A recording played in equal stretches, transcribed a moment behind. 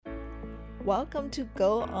Welcome to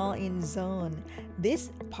Go All In Zone. This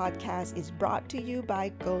podcast is brought to you by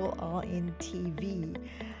Go All In TV.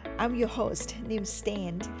 I'm your host, Nim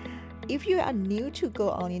Stand. If you are new to Go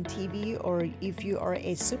All In TV or if you are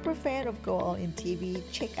a super fan of Go All In TV,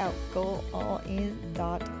 check out goallin.tv.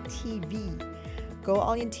 Go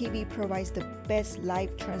All In TV provides the best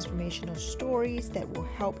life transformational stories that will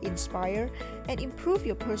help inspire and improve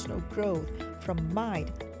your personal growth from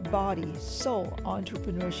mind, body, soul,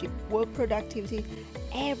 entrepreneurship, work productivity.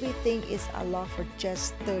 Everything is unlocked for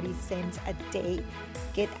just 30 cents a day.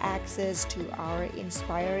 Get access to our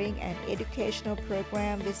inspiring and educational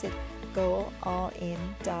program. Visit goallin.tv.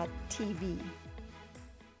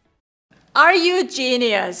 Are you a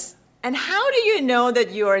genius? And how do you know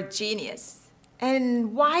that you are a genius?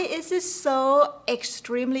 And why is it so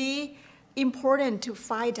extremely important to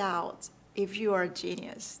find out if you are a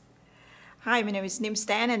genius? Hi, my name is Nim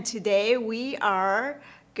Stan, and today we are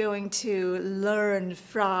going to learn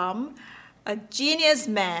from a genius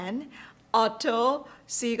man, Otto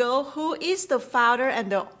Siegel, who is the founder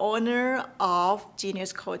and the owner of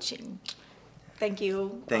Genius Coaching. Thank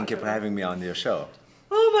you. Thank you for having me on your show.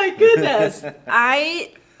 Oh my goodness.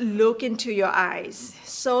 I look into your eyes,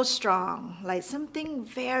 so strong, like something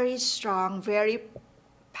very strong, very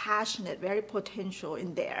passionate, very potential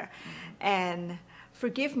in there. And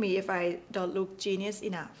forgive me if I don't look genius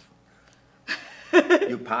enough.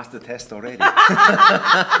 You passed the test already.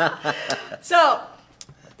 So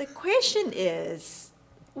the question is,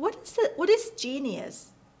 what is genius?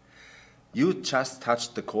 You just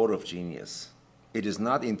touched the core of genius. It is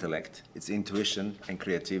not intellect, it's intuition and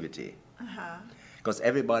creativity. Because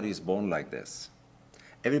everybody is born like this.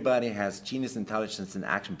 Everybody has genius, intelligence, and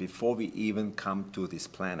action before we even come to this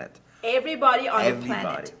planet. Everybody on the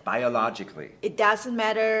planet. Biologically. It doesn't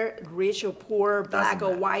matter rich or poor, black Doesn't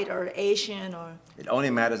or matter. white or Asian or... It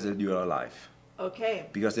only matters that you are alive. Okay.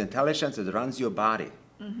 Because the intelligence that runs your body,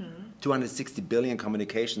 260 billion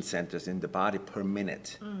communication centers in the body per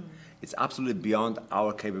minute. It's absolutely beyond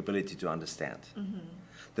our capability to understand.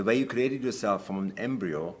 The way you created yourself from an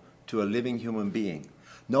embryo to a living human being.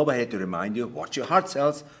 Nobody had to remind you, watch your heart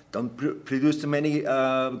cells, don't produce too many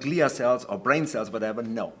glia cells or brain cells, whatever.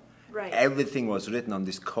 No. Right. Everything was written on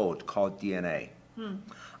this code called DNA.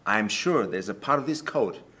 I'm sure there's a part of this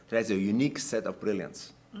code that has a unique set of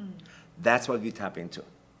brilliance. That's what we tap into.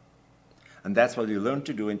 And that's what we learn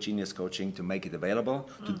to do in Genius Coaching, to make it available,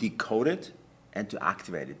 to decode it, and to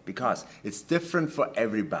activate it. Because it's different for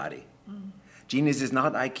everybody. Genius is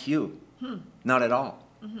not IQ. Not at all.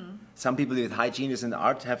 Some people with high genius in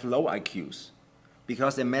art have low IQs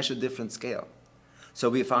because they measure different scale. So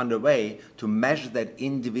we found a way to measure that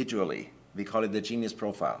individually. We call it the genius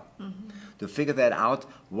profile. To figure that out,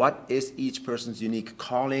 what is each person's unique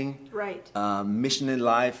calling, Right. mission in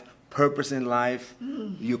life, purpose in life.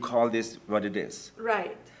 You call this what it is.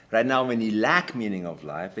 Right. Right now, when you lack meaning of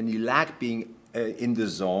life, when you lack being in the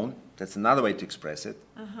zone, that's another way to express it.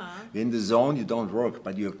 You're in the zone, you don't work,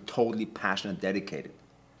 but you're totally passionate, dedicated,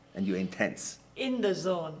 and you're intense. In the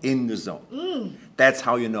zone. In the zone. That's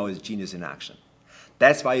how you know it's genius in action.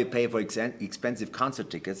 That's why you pay for expensive concert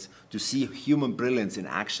tickets to see human brilliance in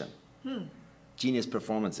action. Genius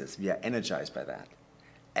performances, we are energized by that.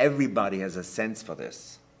 Everybody has a sense for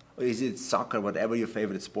this. Is it soccer, whatever your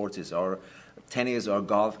favorite sport is, or tennis or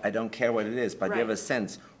golf, I don't care what it is, but you have a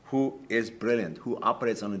sense who is brilliant, who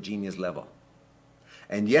operates on a genius level.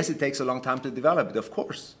 And yes, it takes a long time to develop it, of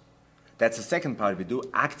course. That's the second part we do,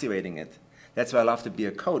 activating it. That's why I love to be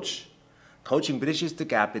a coach. Coaching bridges the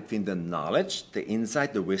gap between the knowledge, the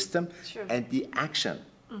insight, the wisdom, and the action.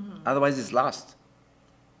 Otherwise, it's lost.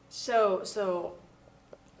 So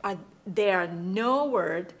there are no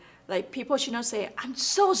word, like people should not say, I'm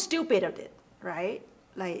so stupid at it, right?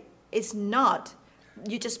 Like, it's not.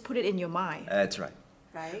 You just put it in your mind, That's right.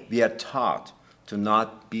 right? We are taught to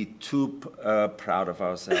not be too proud of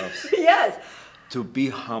ourselves, Yes. to be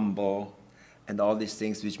humble, and all these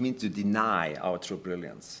things, which means to deny our true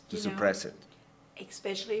brilliance, to suppress it.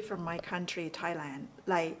 Especially from my country, Thailand.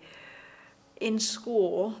 Like, in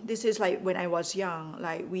school, this is like when I was young,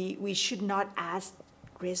 like we should not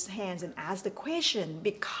raise hands and ask the question,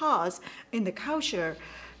 because in the culture,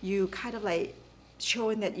 you kind of like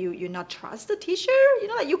showing that you not trust the teacher,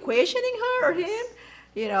 like you questioning her or him,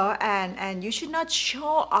 and you should not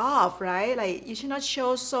show off, right? Like you should not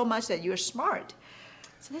show so much that you're smart.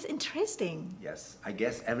 So that's interesting. Yes, I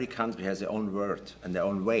guess every country has their own word and their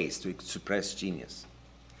own ways to suppress genius.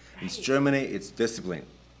 In Germany, it's discipline.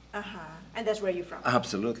 And that's where you're from.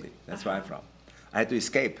 Absolutely, that's where I'm from. I had to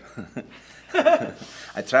escape.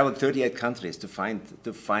 I traveled 38 countries to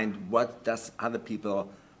find what does other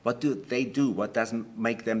people What do they do? What doesn't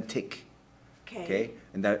make them tick? Okay?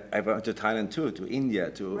 And I went to Thailand too, to India,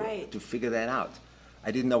 to figure that out.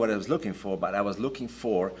 I didn't know what I was looking for, but I was looking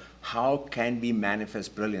for how can we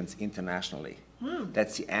manifest brilliance internationally?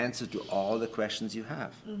 That's the answer to all the questions you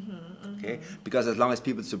have. Okay? Because as long as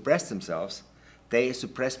people suppress themselves, they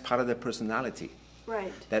suppress part of their personality.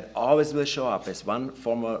 Right. That always will show up as one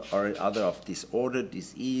form or other of disorder,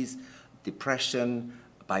 disease, depression,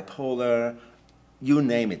 bipolar, you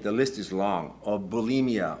name it, the list is long, or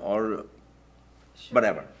bulimia, or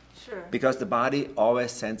whatever. Sure. Because the body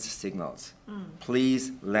always sends signals.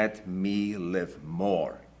 Please let me live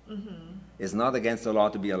more. It's not against the law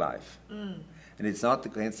to be alive. And it's not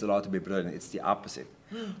against the law to be brilliant. It's the opposite.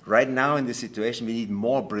 Right now in this situation, we need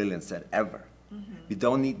more brilliance than ever. We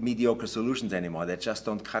don't need mediocre solutions anymore. They just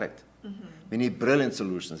don't cut it. We need brilliant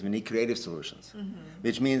solutions. We need creative solutions.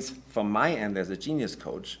 Which means, from my end as a genius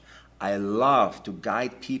coach, I love to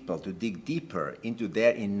guide people to dig deeper into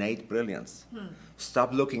their innate brilliance.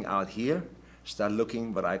 Stop looking out here. Start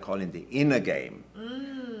looking what I call in the inner game.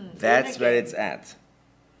 That's where it's at.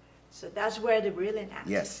 So that's where the brilliance acts.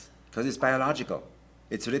 Yes, because it's biological.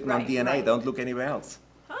 It's written on DNA. Don't look anywhere else.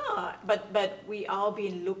 But we all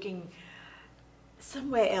been looking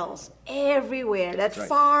somewhere else, everywhere, that's right.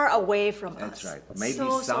 far away from That's us. right.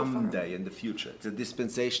 Maybe someday in the future. It's a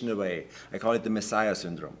dispensation away. I call it the Messiah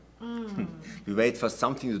syndrome. We wait for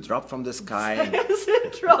something to drop from the sky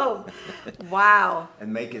Syndrome. Wow.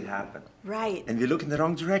 and make it happen. Right. And we look in the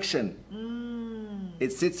wrong direction.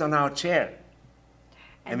 It sits on our chair.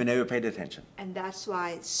 And we never paid attention. And that's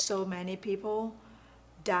why so many people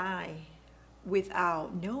die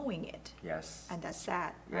without knowing it. Yes. And that's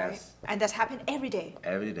sad, right? Yes. And that's happened every day.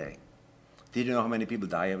 Every day. Did you know how many people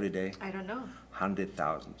die every day? I don't know.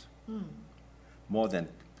 100,000. More than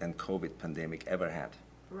COVID pandemic ever had.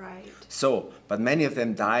 Right. So, but many of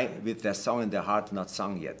them die with their song in their heart not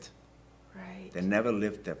sung yet. Right. They never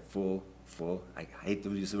lived their full, I hate to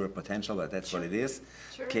use the word potential, but that's what it is.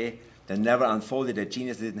 Sure. Okay? They never unfolded their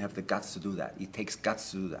genius. They didn't have the guts to do that. It takes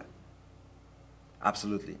guts to do that.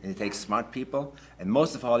 Absolutely. And it takes smart people, and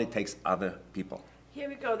most of all, it takes other people. Here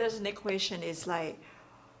we go. There's an equation. It's like,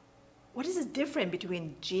 what is the difference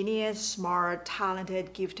between genius, smart,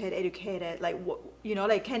 talented, gifted, educated? Like,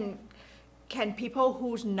 like can people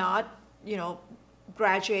who's not,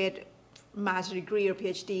 graduate, master degree or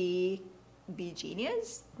PhD be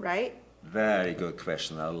genius, right? Very good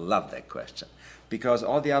question. I love that question. Because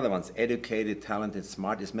all the other ones, educated, talented,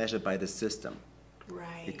 smart, is measured by the system.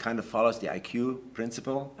 Right. It kind of follows the IQ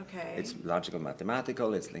principle. Okay. It's logical,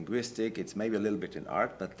 mathematical, it's linguistic, it's maybe a little bit in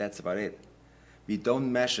art, but that's about it. We don't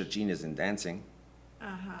measure genius in dancing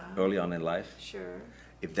early on in life. Sure.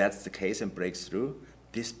 If that's the case and breaks through,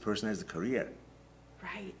 this person has a career.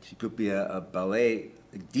 Right. She could be a ballet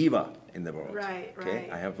diva in the world. Right, Okay?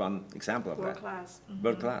 right. I have one example of World that. class.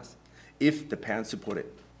 World class. If the parents support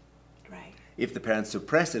it. Right. If the parents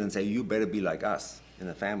suppress it and say, you better be like us in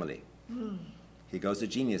the family. Here goes the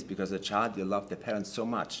genius, because a child, you love their parents so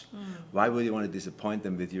much. Why would you want to disappoint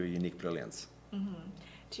them with your unique brilliance?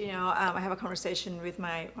 Do you know, I have a conversation with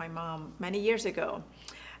my mom many years ago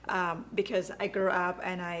because I grew up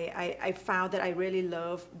and I found that I really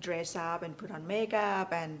love dress up and put on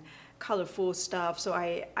makeup and colorful stuff. So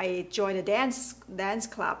I joined a dance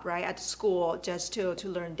club, right, at school just to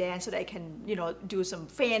learn dance so that I can, do some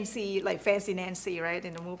fancy, like Fancy Nancy, right,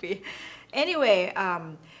 in the movie. Anyway,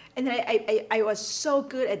 and then I was so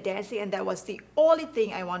good at dancing, and that was the only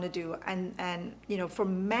thing I wanted to do. And for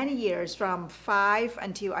many years, from 5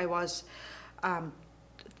 until I was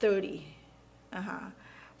 30,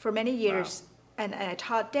 for many years, wow. and I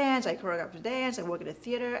taught dance, I choreographed the dance, I worked at the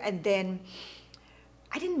theater, and then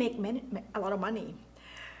I didn't make a lot of money.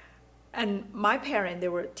 And my parents, they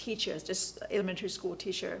were teachers, just elementary school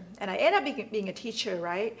teacher. And I ended up being a teacher,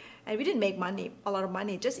 right? And we didn't make a lot of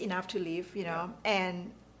money, just enough to live, Yeah.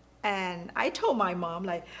 And I told my mom,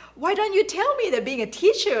 like, why don't you tell me that being a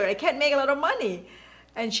teacher, I can't make a lot of money?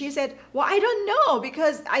 And she said, well, I don't know,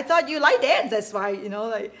 because I thought you like dance, that's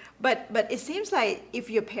why, but it seems like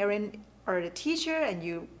if your parent are a teacher and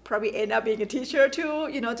you probably end up being a teacher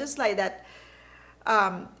too, just like that.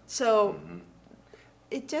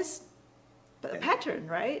 It just, a pattern,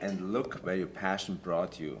 right? And look where your passion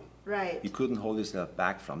brought you. Right. You couldn't hold yourself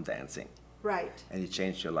back from dancing. Right. And it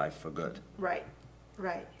changed your life for good. Right.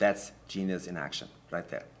 Right. That's genius in action, right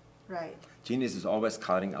there. Right. Genius is always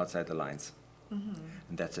cutting outside the lines.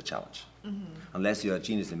 And that's a challenge. Unless you're a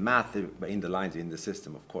genius in math, but in the lines, in the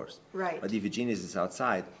system, of course. Right. But if your genius is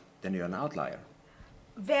outside, then you're an outlier.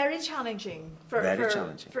 Very challenging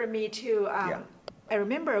for me to I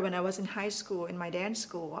remember when I was in high school, in my dance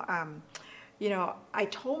school, I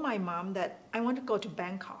told my mom that I want to go to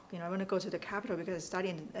Bangkok. I want to go to the capital because I study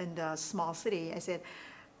in the small city. I said,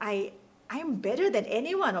 I am better than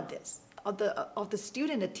any one of this. Of the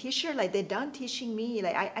student, the teacher, like they're done teaching me.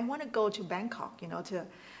 Like I want to go to Bangkok,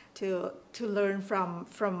 to learn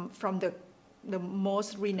from the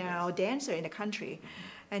most renowned dancer in the country.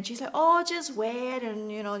 And she's like, oh, just wait, and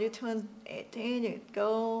you turn 18, you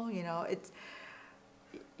go. It's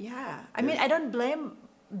I mean, I don't blame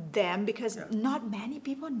them because not many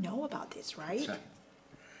people know about this, right? That's right.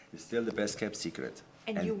 It's still the best kept secret.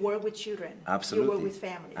 And you work with children. Absolutely. You work with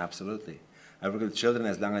families. Absolutely. I work with children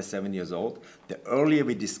as long as 7 years old. The earlier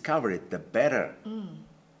we discover it, the better.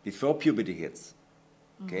 Before puberty hits.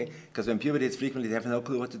 Okay? Because when puberty hits, frequently they have no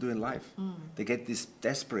clue what to do in life. They get this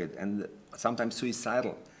desperate and sometimes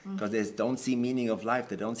suicidal because they don't see meaning of life.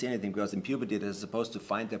 They don't see anything because in puberty they're supposed to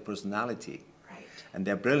find their personality. Right. And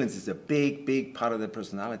their brilliance is a big, big part of their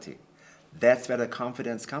personality. That's where the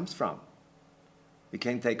confidence comes from. We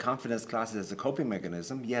can take confidence classes as a coping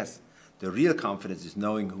mechanism. Yes, the real confidence is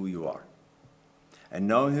knowing who you are. And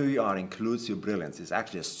knowing who you are includes your brilliance. It's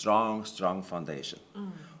actually a strong, strong foundation.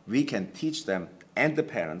 We can teach them and the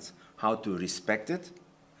parents how to respect it,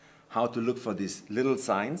 how to look for these little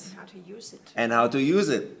signs. How to use it. And how to use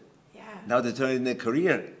it. Yeah. How to turn it into a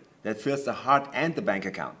career that fills the heart and the bank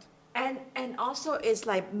account. And also it's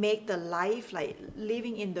like make the life like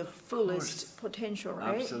living in the fullest potential,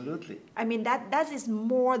 right? Absolutely. I mean that is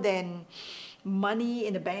more than money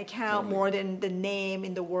in the bank account, Totally. more than the name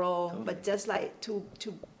in the world, Totally. but just like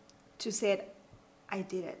to say, I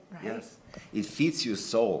did it, right? Yes. It feeds your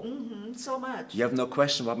soul. So much. You have no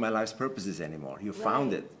question what my life's purpose is anymore. You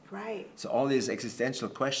found it. Right. So all these existential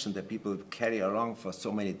questions that people carry along for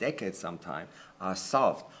so many decades sometime are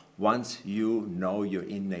solved once you know your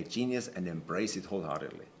innate genius and embrace it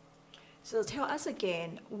wholeheartedly. So tell us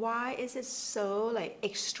again, why is it so like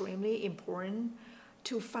extremely important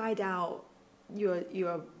to find out your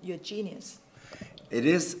genius? It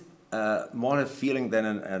is more a feeling than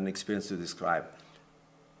an experience to describe.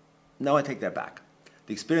 No, I take that back.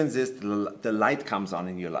 The experience is the light comes on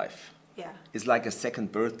in your life. Yeah. It's like a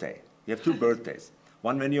second birthday. You have two birthdays.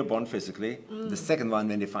 One when you're born physically, the second one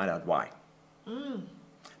when you find out why.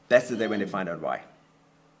 That's the day when you find out why.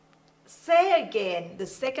 Say again, the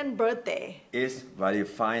second birthday. Is while you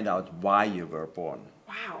find out why you were born.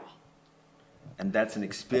 Wow. And that's an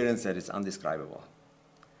experience that is undescribable.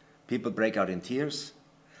 People break out in tears.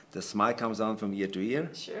 The smile comes on from ear to ear.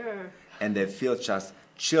 Sure. And they feel just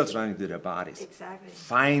chills running through their bodies. Exactly.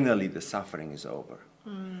 Finally, the suffering is over.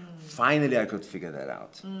 Finally, I could figure that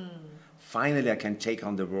out. Finally, I can take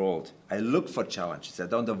on the world. I look for challenges. I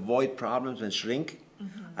don't avoid problems and shrink.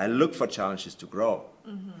 I look for challenges to grow.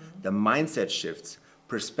 The mindset shifts,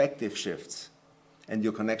 perspective shifts, and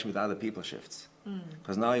your connection with other people shifts.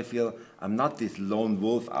 Because now you feel I'm not this lone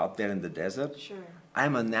wolf out there in the desert. Sure.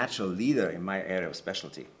 I'm a natural leader in my area of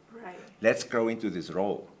specialty. Right. Let's grow into this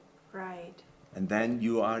role. Right. And then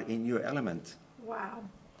you are in your element. Wow.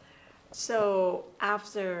 So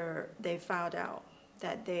after they found out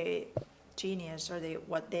that they genius or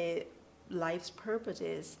what their life's purpose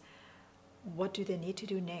is, what do they need to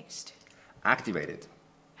do next? Activate it.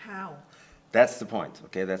 How? That's the point,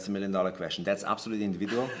 okay? That's a $1 million question. That's absolutely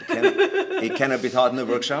individual. It cannot be taught in a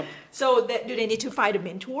workshop. So do they need to find a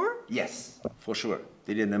mentor? Yes, for sure.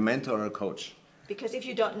 They need a mentor or a coach. Because if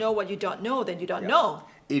you don't know what you don't know, then you don't know.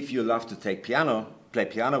 If you love to play piano,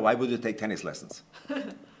 why would you take tennis lessons?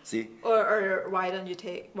 See? Or why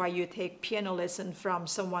you take piano lesson from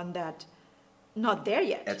someone that not there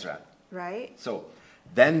yet? That's right. Right? So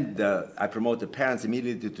then I promote the parents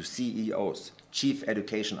immediately to CEOs, Chief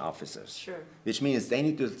Education Officers. Sure. Which means they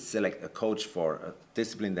need to select a coach for a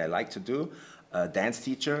discipline they like to do, a dance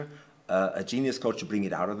teacher, a genius coach to bring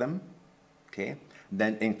it out of them. Okay?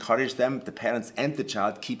 Then encourage them, the parents and the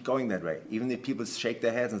child, keep going that way. Even if people shake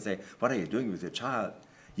their heads and say, what are you doing with your child?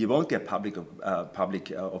 You won't get public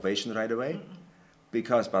ovation right away.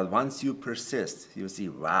 But once you persist, you'll see,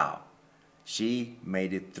 wow, she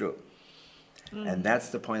made it through. And that's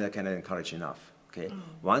the point I cannot encourage enough. Okay?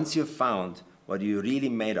 Once you've found what you're really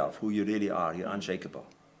made of, who you really are, you're unshakable.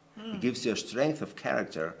 It gives you a strength of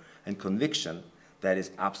character and conviction that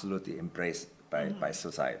is absolutely embraced by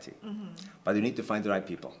society. But you need to find the right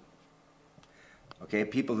people. Okay,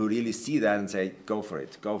 people who really see that and say, go for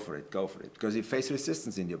it, go for it, go for it. Because you face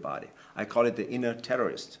resistance in your body. I call it the inner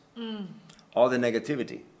terrorist. All the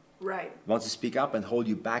negativity Right. wants to speak up and hold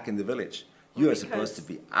you back in the village. You are supposed to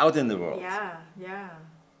be out in the world. Yeah, yeah.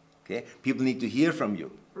 Okay? People need to hear from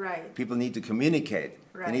you. Right. People need to communicate.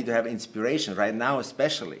 Right. They need to have inspiration, right now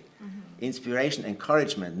especially. Inspiration,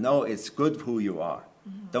 encouragement. No, it's good who you are.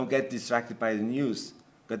 Don't get distracted by the news.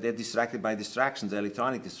 Don't get distracted by distractions,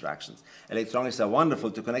 electronic distractions. Electronics are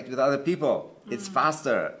wonderful to connect with other people. It's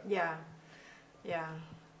faster. Yeah.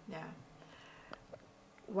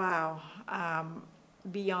 Wow.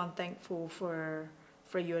 Beyond thankful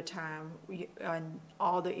for your time and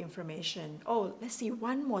all the information. Oh, let's see,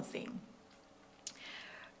 one more thing.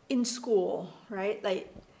 In school, right?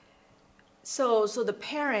 Like, so the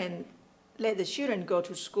parent let the children go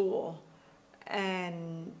to school,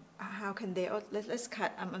 and how can they? Oh, let's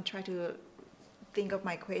cut. I'm trying to think of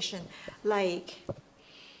my question. Like,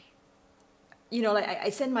 like I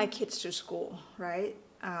send my kids to school, right?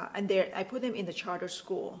 And I put them in the charter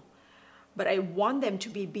school, but I want them to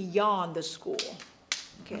be beyond the school.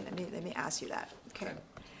 Okay, let me ask you that. Okay,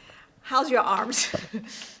 how's your arms?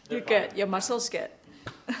 You're good. Your muscles good.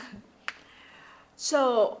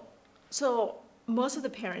 So most of the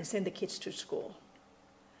parents send the kids to school.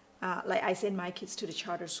 Like I send my kids to the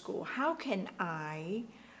charter school. How can I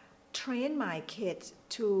train my kids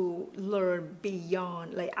to learn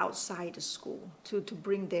beyond, like outside the school, to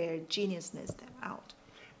bring their geniusness out?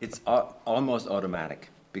 It's almost automatic,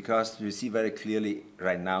 because you see very clearly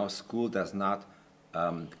right now, school does not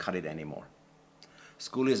cut it anymore.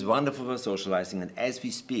 School is wonderful for socializing, and as we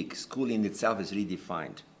speak, school in itself is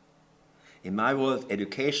redefined. In my world,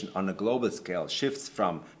 education on a global scale shifts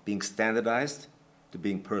from being standardized to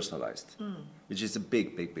being personalized, which is a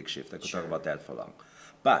big shift. I could talk about that for long.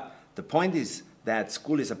 But the point is that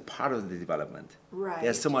school is a part of the development. Right.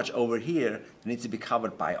 There's so much over here that needs to be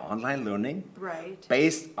covered by online learning, right,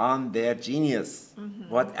 based on their genius.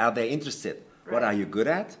 What are they interested? Right. What are you good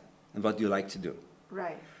at? And what do you like to do?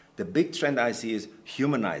 Right. The big trend I see is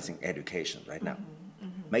humanizing education right now.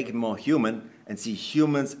 Make it more human and see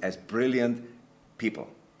humans as brilliant people.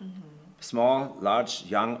 Small, large,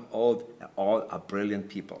 young, old, all are brilliant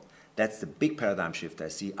people. That's the big paradigm shift I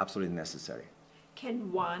see absolutely necessary.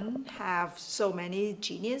 Can one have so many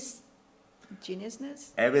geniusness?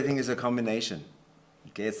 Everything is a combination.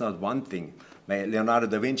 Okay, it's not one thing. Leonardo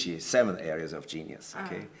da Vinci, 7 areas of genius.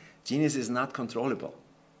 Okay, genius is not controllable.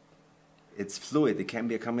 It's fluid. It can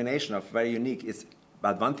be a combination of very unique.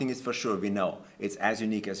 But one thing is for sure, we know it's as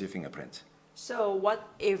unique as your fingerprint. So what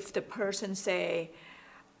if the person say,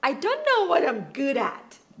 I don't know what I'm good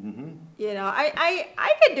at?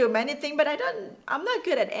 I can do many things, but I'm not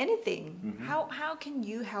good at anything. How can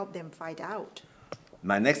you help them find out?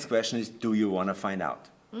 My next question is, do you want to find out?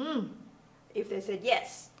 If they said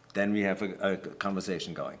yes. Then we have a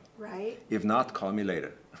conversation going. Right. If not, call me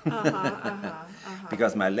later.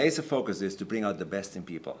 Because my laser focus is to bring out the best in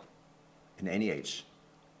people, in any age.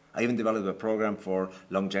 I even developed a program for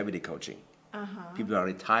longevity coaching. People are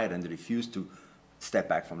retired and they refuse to step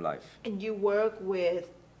back from life. And you work with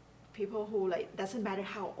people who, like, doesn't matter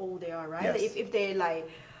how old they are, right? Yes. If they're like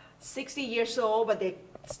 60 years old, but they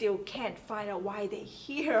still can't find out why they're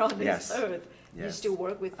here on this earth, you still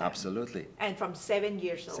work with them. Absolutely. And from 7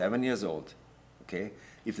 years old. 7 years old, okay?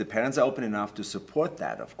 If the parents are open enough to support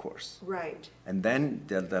that, of course. Right. And then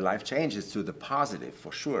the life changes to the positive,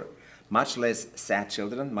 for sure. Much less sad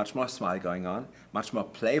children, much more smile going on, much more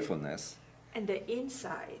playfulness. And the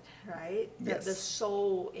inside, right? Yes. The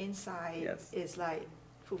soul inside Yes. is like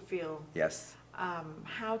fulfilled. Yes.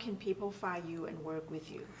 How can people find you and work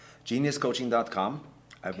with you? Geniuscoaching.com.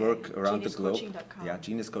 I Okay. work around the globe. Geniuscoaching.com. Yeah,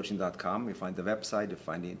 geniuscoaching.com. You find the website, you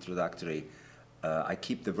find the introductory. I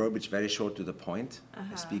keep the verbiage very short to the point.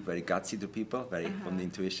 I speak very gutsy to people, very from the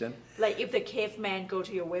intuition. Like if the caveman go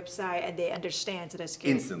to your website and they understand, so that's good.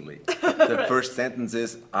 Instantly. The first sentence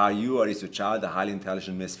is, are you or is your child a highly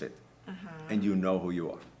intelligent misfit? And you know who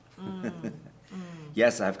you are.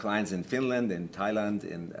 Yes, I have clients in Finland, in Thailand,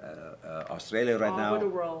 in Australia right now. All over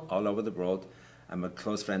the world. All over the world. I'm a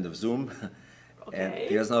close friend of Zoom. And Okay.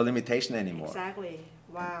 there's no limitation anymore. Exactly.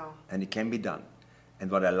 Wow. And it can be done. And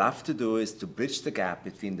what I love to do is to bridge the gap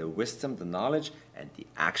between the wisdom, the knowledge, and the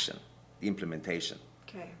action, the implementation.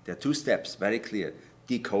 Okay. There are 2 steps, very clear: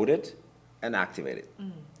 decode it and activate it.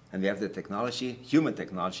 And we have the technology, human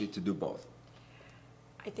technology, to do both.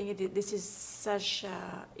 I think this is such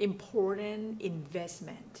an important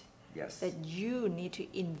investment. Yes. That you need to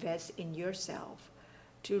invest in yourself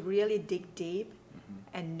to really dig deep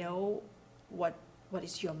and know what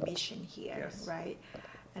is your mission here, Yes. right?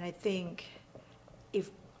 And I think if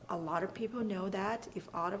a lot of people know that, if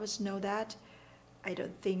all of us know that, I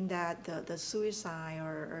don't think that the suicide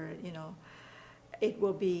or it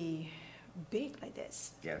will be big like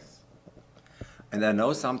this. Yes. And I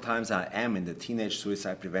know sometimes I am in the teenage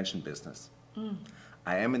suicide prevention business.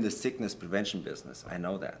 I am in the sickness prevention business. I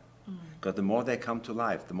know that. Because the more they come to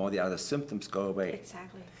life, the more the other symptoms go away.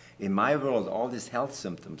 Exactly. In my world, all these health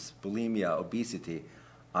symptoms, bulimia, obesity,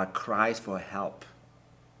 are cries for help.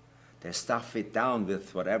 They stuff it down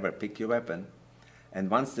with whatever, pick your weapon. And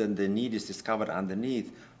once the need is discovered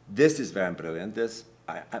underneath, this is where I'm brilliant,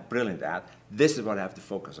 I'm brilliant at, this is what I have to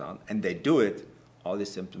focus on. And they do it, all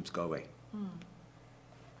these symptoms go away.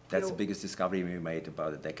 That's the biggest discovery we made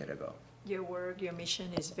about a decade ago. Your work, your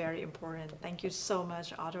mission is very important. Thank you so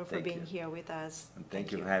much, Otto, for being here with us. And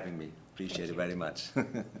thank you for having me. Appreciate it very much.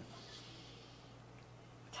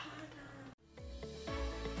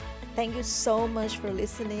 Thank you so much for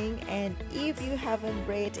listening. And if you haven't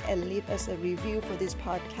rated and leave us a review for this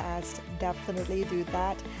podcast, definitely do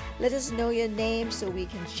that. Let us know your name so we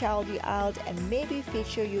can shout you out and maybe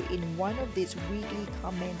feature you in one of these weekly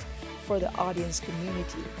comments for the audience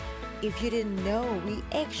community. If you didn't know, we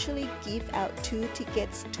actually give out 2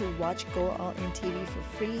 tickets to watch Go All In TV for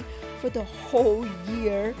free for the whole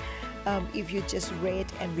year if you just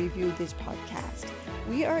rate and review this podcast.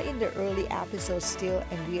 We are in the early episodes still,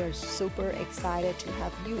 and we are super excited to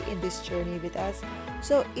have you in this journey with us.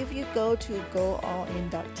 So if you go to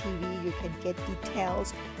goallin.tv, you can get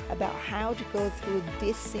details about how to go through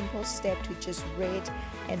this simple step to just rate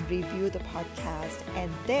and review the podcast,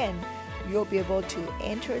 and then you'll be able to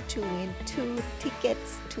enter to win 2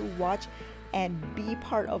 tickets to watch and be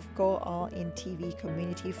part of Go All In TV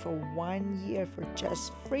community for 1 year for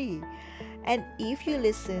just free. And if you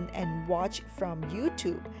listen and watch from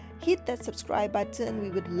YouTube, hit that subscribe button. We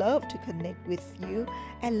would love to connect with you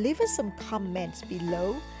and leave us some comments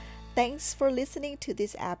below. Thanks for listening to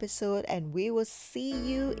this episode, and we will see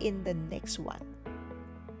you in the next one.